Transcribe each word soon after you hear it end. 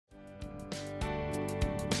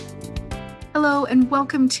Hello and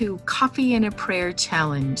welcome to Coffee and a Prayer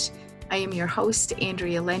Challenge. I am your host,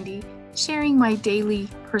 Andrea Lendy, sharing my daily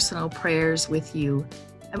personal prayers with you.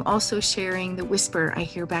 I'm also sharing the whisper I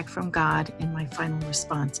hear back from God and my final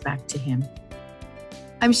response back to Him.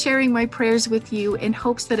 I'm sharing my prayers with you in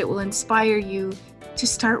hopes that it will inspire you to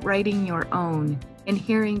start writing your own and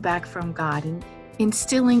hearing back from God and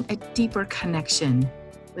instilling a deeper connection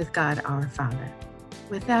with God our Father.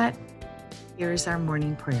 With that, here is our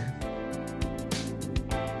morning prayer.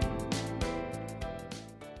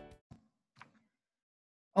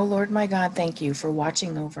 Oh Lord, my God, thank you for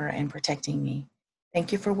watching over and protecting me.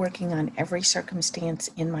 Thank you for working on every circumstance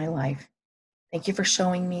in my life. Thank you for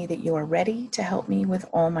showing me that you are ready to help me with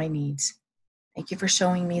all my needs. Thank you for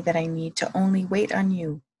showing me that I need to only wait on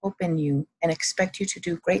you, hope in you, and expect you to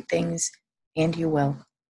do great things, and you will.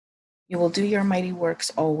 You will do your mighty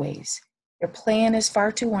works always. Your plan is far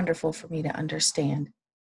too wonderful for me to understand.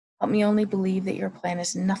 Help me only believe that your plan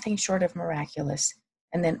is nothing short of miraculous,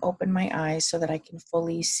 and then open my eyes so that I can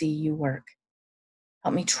fully see you work.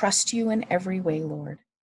 Help me trust you in every way, Lord.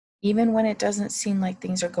 Even when it doesn't seem like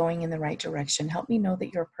things are going in the right direction, help me know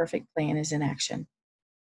that your perfect plan is in action.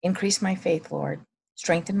 Increase my faith, Lord.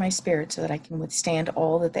 Strengthen my spirit so that I can withstand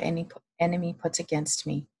all that the enemy puts against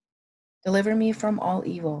me. Deliver me from all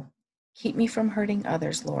evil. Keep me from hurting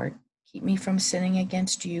others, Lord. Keep me from sinning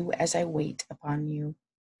against you as I wait upon you.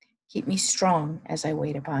 Keep me strong as I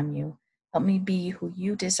wait upon you. Help me be who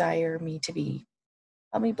you desire me to be.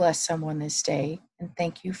 Help me bless someone this day, and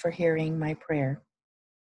thank you for hearing my prayer.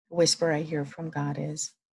 The whisper I hear from God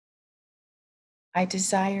is, I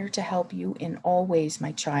desire to help you in all ways,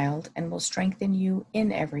 my child, and will strengthen you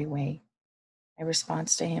in every way. My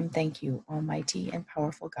response to him, thank you, Almighty and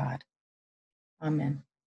powerful God. Amen.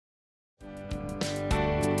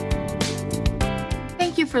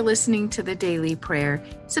 Thank you for listening to the Daily Prayer.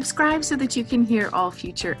 Subscribe so that you can hear all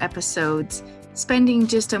future episodes, spending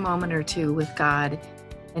just a moment or two with God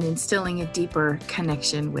and instilling a deeper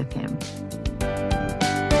connection with Him.